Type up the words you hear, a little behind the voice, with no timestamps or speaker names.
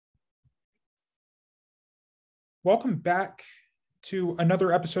Welcome back to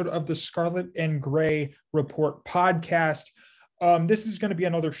another episode of the Scarlet and Gray Report podcast. This is going to be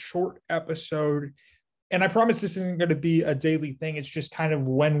another short episode, and I promise this isn't going to be a daily thing. It's just kind of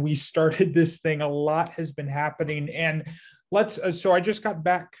when we started this thing, a lot has been happening. And so I just got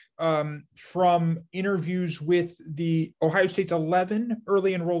back from interviews with the Ohio State's 11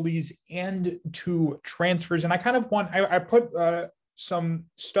 early enrollees and 2 transfers. And I kind of I put some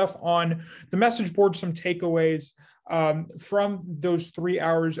stuff on the message board, some takeaways from those 3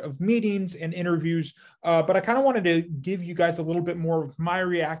 hours of meetings and interviews. But I kind of wanted to give you guys a little bit more of my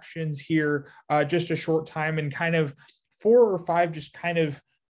reactions here, just a short time, and kind of 4 or 5 just kind of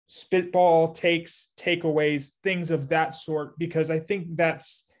spitball takes, takeaways, things of that sort, because I think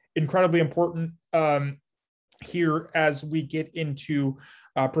that's incredibly important here as we get into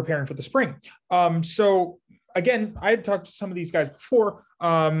preparing for the spring. So again, I had talked to some of these guys before,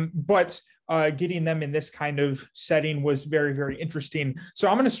 but getting them in this kind of setting was very, very interesting. So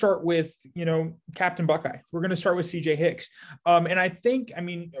I'm going to start with, Captain Buckeye. We're going to start with CJ Hicks. And I think,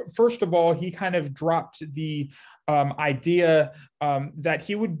 first of all, he kind of dropped the idea that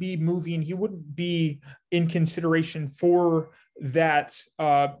he would be moving. He wouldn't be in consideration for that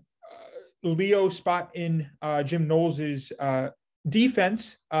Leo spot in Jim Knowles'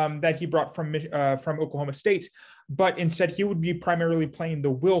 defense that he brought from Oklahoma State, but instead he would be primarily playing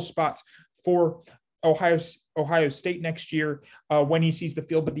the will spots for Ohio State next year when he sees the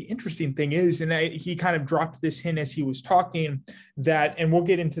field. But the interesting thing is, and he kind of dropped this hint as he was talking, that, and we'll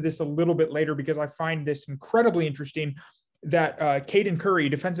get into this a little bit later because I find this incredibly interesting, that Caden Curry,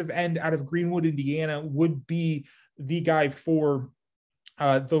 defensive end out of Greenwood, Indiana, would be the guy for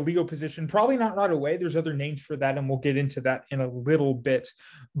the Leo position. Probably not right away. There's other names for that, and we'll get into that in a little bit.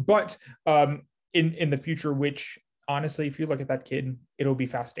 But in the future, which honestly, if you look at that kid, it'll be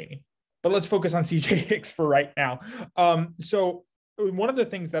fascinating. But let's focus on CJ Hicks for right now. So one of the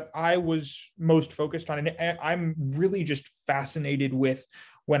things that I was most focused on, and I'm really just fascinated with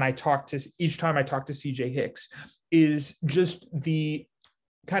each time I talk to CJ Hicks, is just the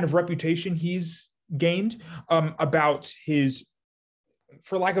kind of reputation he's gained about his,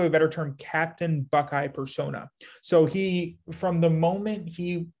 for lack of a better term, Captain Buckeye persona. So from the moment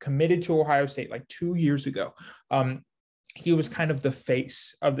he committed to Ohio State, like 2 years ago, he was kind of the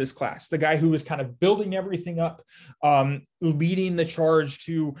face of this class, the guy who was kind of building everything up, leading the charge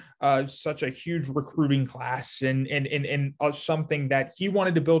to such a huge recruiting class and something that he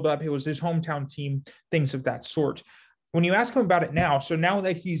wanted to build up. It was his hometown team, things of that sort. When you ask him about it now, so now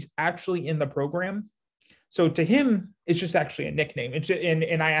that he's actually in the program, so to him, it's just actually a nickname.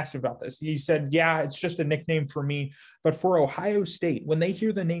 And I asked him about this. He said, yeah, it's just a nickname for me. But for Ohio State, when they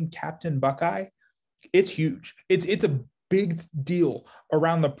hear the name Captain Buckeye, it's huge. It's a big deal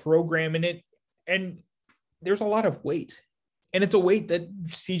around the program. And there's a lot of weight. And it's a weight that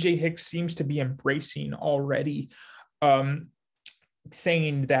CJ Hicks seems to be embracing already,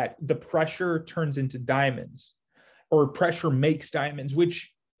 saying that the pressure turns into diamonds, or pressure makes diamonds,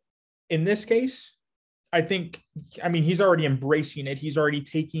 which in this case, I think, he's already embracing it. He's already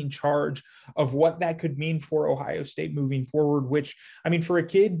taking charge of what that could mean for Ohio State moving forward, which, for a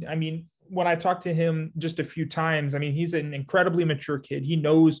kid, when I talked to him just a few times, he's an incredibly mature kid. He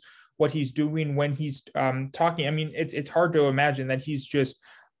knows what he's doing when he's talking. It's hard to imagine that he's just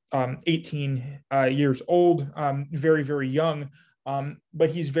 18 years old, very, very young, but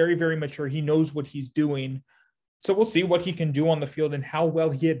he's very, very mature. He knows what he's doing. So we'll see what he can do on the field and how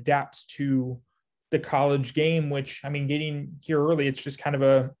well he adapts to the college game, which, getting here early, it's just kind of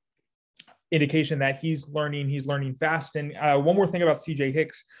a indication that he's learning fast. And one more thing about CJ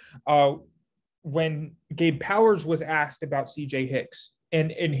Hicks, when Gabe Powers was asked about CJ Hicks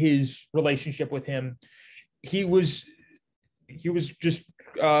and his relationship with him, he was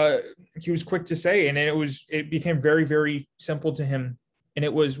quick to say, and it became very, very simple to him. And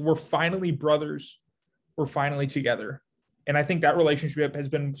it was, we're finally brothers. We're finally together. And I think that relationship has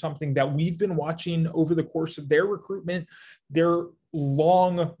been something that we've been watching over the course of their recruitment, their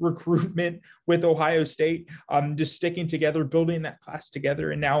long recruitment with Ohio State, just sticking together, building that class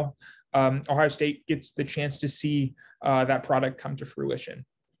together. And now Ohio State gets the chance to see that product come to fruition.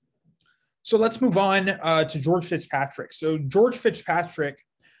 So let's move on to George Fitzpatrick. So George Fitzpatrick,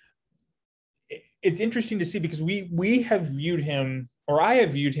 it's interesting to see because we have viewed him, or I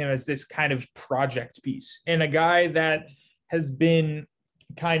have viewed him, as this kind of project piece, and a guy that has been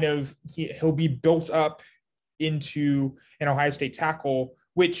kind of, he'll be built up into an Ohio State tackle,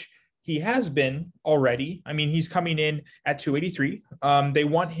 which he has been already. He's coming in at 283. They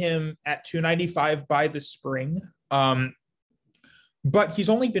want him at 295 by the spring. But he's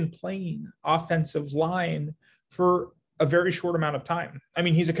only been playing offensive line for a very short amount of time. I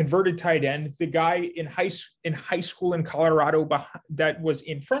mean, he's a converted tight end. The guy in high school in Colorado that was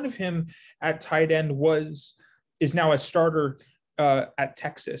in front of him at tight end is now a starter at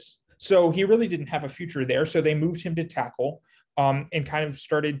Texas. So he really didn't have a future there. So they moved him to tackle and kind of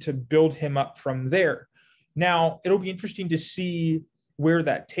started to build him up from there. Now, it'll be interesting to see where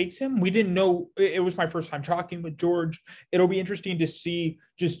that takes him. We didn't know. It was my first time talking with George. It'll be interesting to see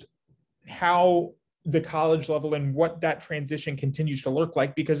just how the college level and what that transition continues to look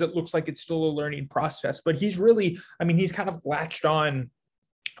like, because it looks like it's still a learning process. But he's really, I mean, he's kind of latched on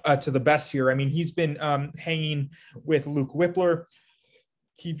to the best here. I mean, he's been hanging with Luke Whippler.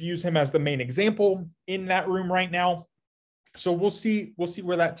 He views him as the main example in that room right now. So we'll see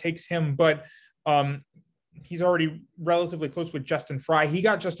where that takes him. But he's already relatively close with Justin Fry. He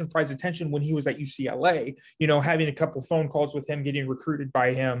got Justin Fry's attention when he was at UCLA, having a couple phone calls with him, getting recruited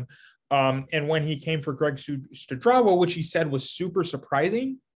by him. And when he came for Greg Studrawa, which he said was super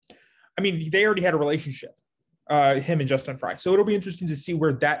surprising. I mean, they already had a relationship, him and Justin Fry. So it'll be interesting to see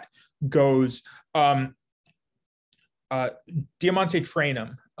where that goes. Diamante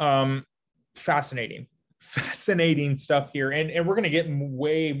Traynham, fascinating stuff here. And we're going to get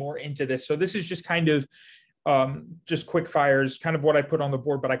way more into this. So this is just kind of just quick fires, kind of what I put on the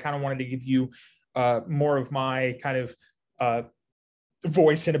board, but I kind of wanted to give you more of my kind of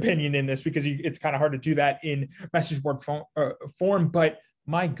voice and opinion in this, because it's kind of hard to do that in message board form. But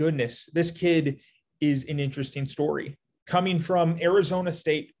my goodness, this kid is an interesting story. Coming from Arizona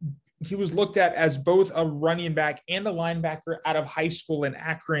State, he was looked at as both a running back and a linebacker out of high school in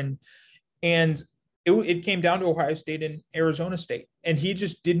Akron. And it came down to Ohio State and Arizona State. And he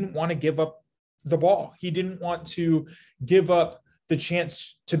just didn't want to give up the ball. He didn't want to give up the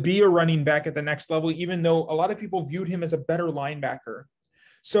chance to be a running back at the next level, even though a lot of people viewed him as a better linebacker.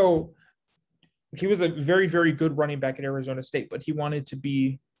 So he was a very, very good running back at Arizona State, but he wanted to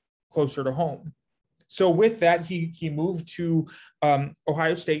be closer to home. So with that, he moved to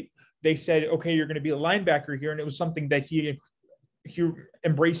Ohio State. They said, okay, you're going to be a linebacker here. And it was something that he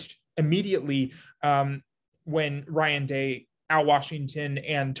embraced immediately when Ryan Day, Al Washington,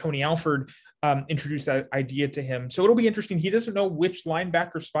 and Tony Alford introduced that idea to him. So it'll be interesting. He doesn't know which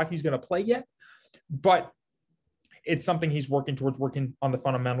linebacker spot he's going to play yet, but it's something he's working towards, working on the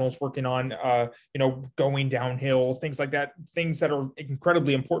fundamentals, working on, going downhill, things like that, things that are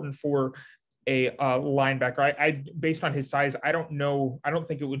incredibly important for a linebacker. I based on his size, I don't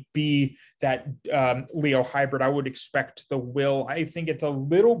think it would be that Leo hybrid. I would expect the Will. I think it's a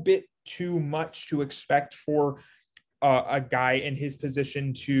little bit too much to expect for a guy in his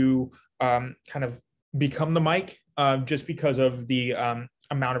position to kind of become the Mike, just because of the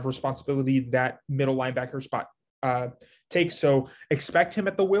amount of responsibility that middle linebacker spot takes. So expect him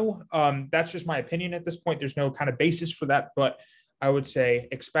at the Will. That's just my opinion at this point. There's no kind of basis for that, but I would say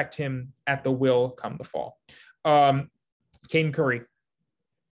expect him at the Will come the fall. Caden Curry.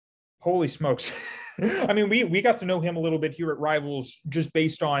 Holy smokes. I mean, we got to know him a little bit here at Rivals, just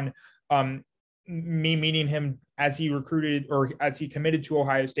based on me meeting him as he recruited, or as he committed to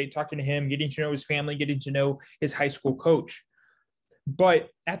Ohio State, talking to him, getting to know his family, getting to know his high school coach. But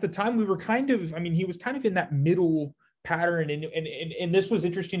at the time, we were he was kind of in that middle pattern. And this was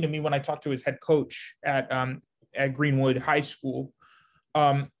interesting to me when I talked to his head coach at Greenwood High School.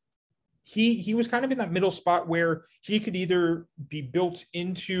 He was kind of in that middle spot where he could either be built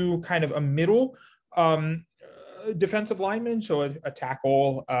into kind of a middle defensive lineman, so a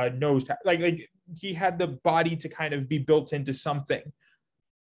tackle, nose tackle, like he had the body to kind of be built into something,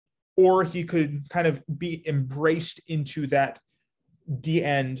 or he could kind of be embraced into that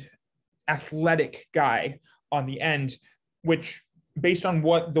D-end athletic guy on the end, which, based on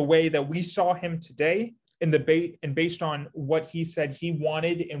the way that we saw him today in the and based on what he said he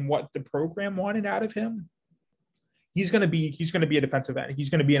wanted and what the program wanted out of him, he's going to be a defensive end. He's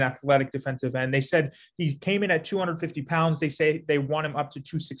going to be an athletic defensive end. They said he came in at 250 pounds. They say they want him up to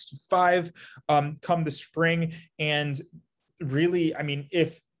 265 come the spring. And really, I mean,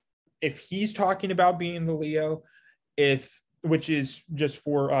 if he's talking about being the Leo, which is, just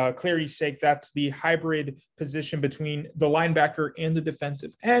for clarity's sake, that's the hybrid position between the linebacker and the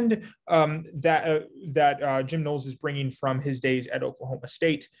defensive end that Jim Knowles is bringing from his days at Oklahoma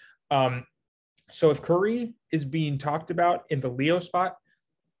State. So if Curry is being talked about in the Leo spot,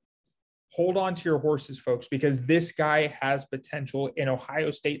 hold on to your horses, folks, because this guy has potential, and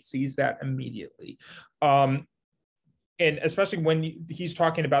Ohio State sees that immediately. And especially when he's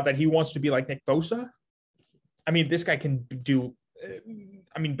talking about that he wants to be like Nick Bosa. I mean, this guy can do,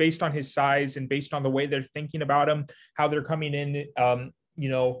 based on his size and based on the way they're thinking about him, how they're coming in,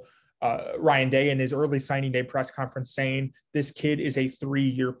 Ryan Day in his early signing day press conference saying this kid is a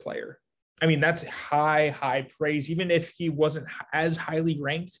 3-year player. I mean, that's high praise, even if he wasn't as highly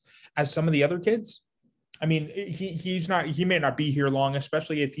ranked as some of the other kids. I mean, he may not be here long,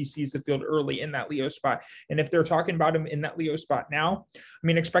 especially if he sees the field early in that Leo spot. And if they're talking about him in that Leo spot now, I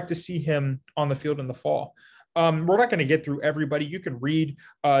mean, expect to see him on the field in the fall. We're not going to get through everybody. You can read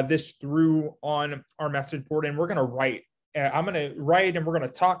this through on our message board, and we're going to write. I'm going to write, and we're going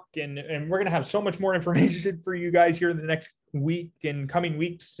to talk, and we're going to have so much more information for you guys here in the next week and coming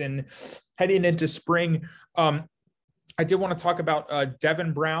weeks and heading into spring. I did want to talk about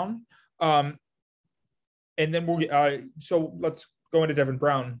Devin Brown. And then so let's go into Devin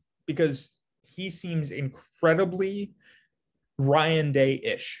Brown, because he seems incredibly Ryan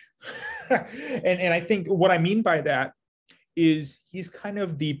Day-ish. and I think what I mean by that is he's kind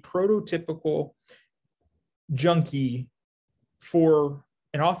of the prototypical junkie for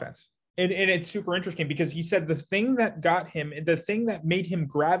an offense. And it's super interesting because he said the thing that made him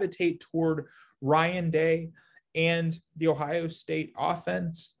gravitate toward Ryan Day and the Ohio State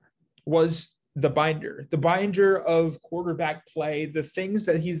offense was the binder of quarterback play, the things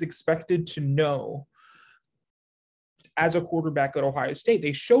that he's expected to know as a quarterback at Ohio State.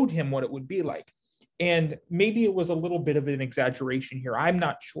 They showed him what it would be like. And maybe it was a little bit of an exaggeration here. I'm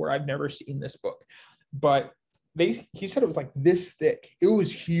not sure. I've never seen this book, but he said it was like this thick. It was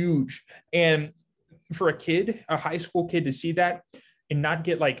huge. And for a high school kid to see that and not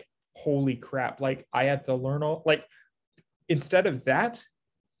get like, holy crap, like I had to learn all, like, instead of that,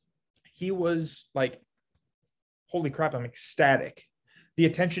 he was like, holy crap, I'm ecstatic. The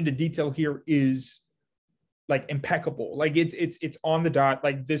attention to detail here is like impeccable. Like it's on the dot.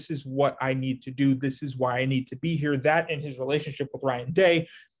 Like, this is what I need to do. This is why I need to be here. That and his relationship with Ryan Day,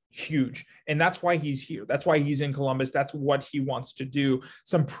 huge. And that's why he's here. That's why he's in Columbus. That's what he wants to do.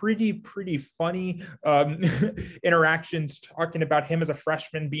 Some pretty funny interactions talking about him as a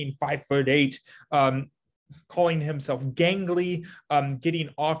freshman being 5'8", calling himself gangly, getting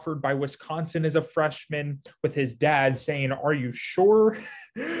offered by Wisconsin as a freshman, with his dad saying, "Are you sure?"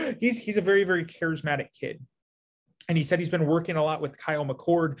 He's a very, very charismatic kid. And he said he's been working a lot with Kyle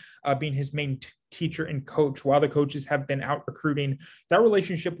McCord, being his main teacher and coach, while the coaches have been out recruiting. That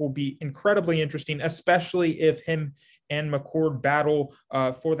relationship will be incredibly interesting, especially if him and McCord battle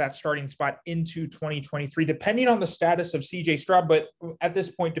for that starting spot into 2023, depending on the status of CJ Stroud. But at this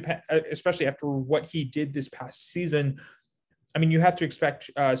point, especially after what he did this past season, I mean, you have to expect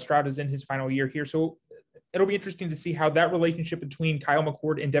Stroud is in his final year here. So it'll be interesting to see how that relationship between Kyle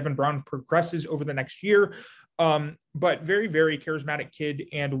McCord and Devin Brown progresses over the next year. But very, very charismatic kid,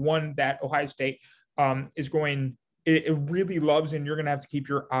 and one that Ohio State it really loves, and you're going to have to keep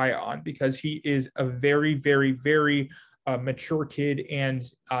your eye on, because he is a very, very, very mature kid and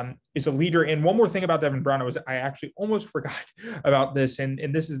is a leader. And one more thing about Devin Brown, I actually almost forgot about this, and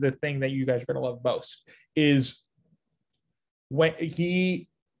this is the thing that you guys are going to love most, is when he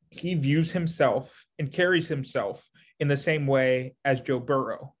views himself and carries himself in the same way as Joe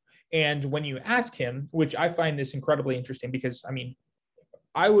Burrow. And when you ask him, which I find this incredibly interesting, because I mean,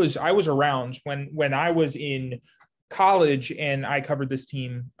 I was around when I was in college and I covered this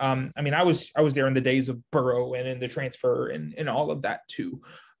team. I mean, I was there in the days of Burrow and in the transfer and all of that too,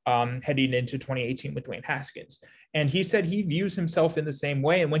 heading into 2018 with Dwayne Haskins. And he said he views himself in the same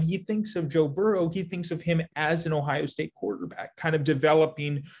way. And when he thinks of Joe Burrow, he thinks of him as an Ohio State quarterback, kind of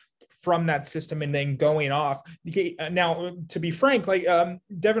developing from that system and then going off. Now, to be frank, like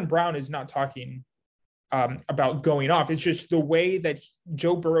Devin Brown is not talking about going off. It's just the way that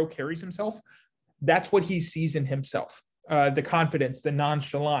Joe Burrow carries himself. That's what he sees in himself. The confidence, the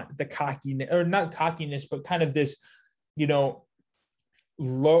nonchalant, the cockiness, or not cockiness, but kind of this,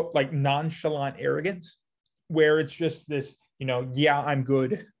 low, like nonchalant arrogance, where it's just this, yeah, I'm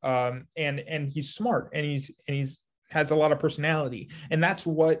good. And he's smart, and he's has a lot of personality. And that's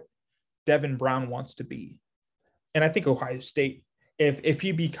what Devin Brown wants to be. And I think Ohio State, if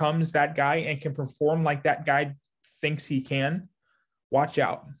he becomes that guy and can perform like that guy thinks he can, watch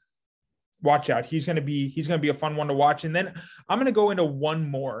out. He's going to be a fun one to watch. And then I'm going to go into one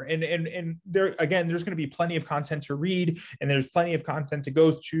more, and there again, there's going to be plenty of content to read, and there's plenty of content to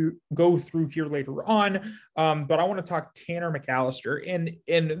go through here later on. But I want to talk Tanner McAllister,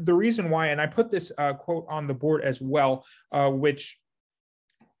 and the reason why, and I put this quote on the board as well, which,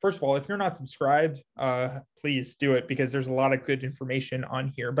 first of all, if you're not subscribed, please do it, because there's a lot of good information on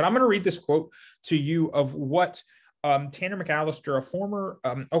here. But I'm going to read this quote to you of what Tanner McAllister, a former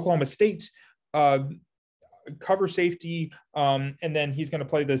Oklahoma State cover safety, and then he's going to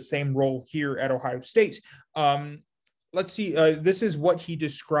play the same role here at Ohio State. let's see. This is what he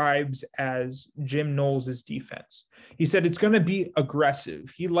describes as Jim Knowles' defense. He said it's going to be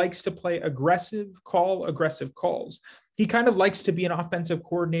aggressive. He likes to play aggressive calls. He kind of likes to be an offensive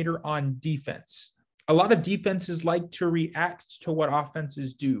coordinator on defense. A lot of defenses like to react to what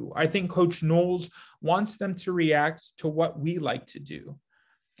offenses do. I think Coach Knowles wants them to react to what we like to do.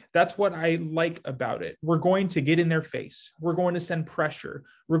 That's what I like about it. We're going to get in their face. We're going to send pressure.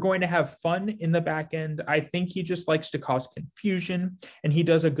 We're going to have fun in the back end. I think he just likes to cause confusion, and he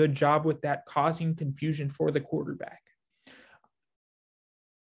does a good job with that, causing confusion for the quarterback.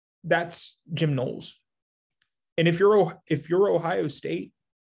 That's Jim Knowles. And if you're Ohio State,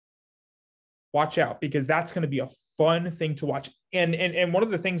 watch out, because that's going to be a fun thing to watch. And one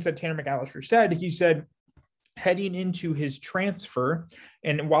of the things that Tanner McAllister said, he said, heading into his transfer,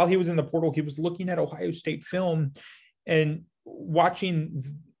 and while he was in the portal, he was looking at Ohio State film and watching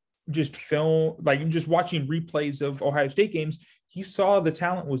watching replays of Ohio State games. He saw the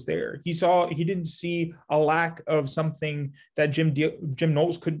talent was there. He didn't see a lack of something that Jim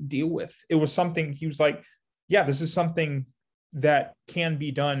Knowles couldn't deal with. It was something he was like, yeah, this is something that can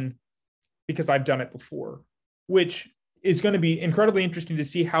be done because I've done it before, which is going to be incredibly interesting to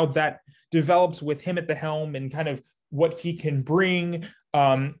see how that develops with him at the helm and kind of what he can bring.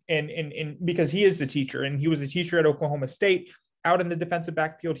 And because he is the teacher, and he was a teacher at Oklahoma State out in the defensive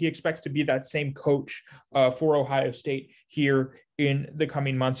backfield, he expects to be that same coach for Ohio State here in the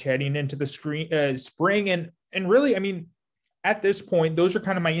coming months, heading into the spring. And really, I mean, at this point, those are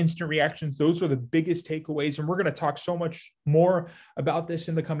kind of my instant reactions. Those are the biggest takeaways. And we're going to talk so much more about this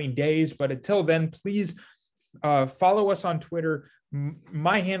in the coming days. But until then, please follow us on Twitter.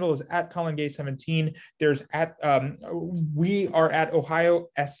 My handle is at Colin Gay 17. We are at Ohio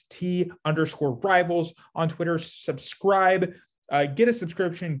ST_rivals on Twitter. Subscribe, get a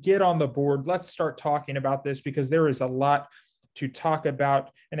subscription, get on the board. Let's start talking about this, because there is a lot to talk about.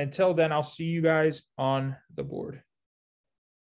 And until then, I'll see you guys on the board.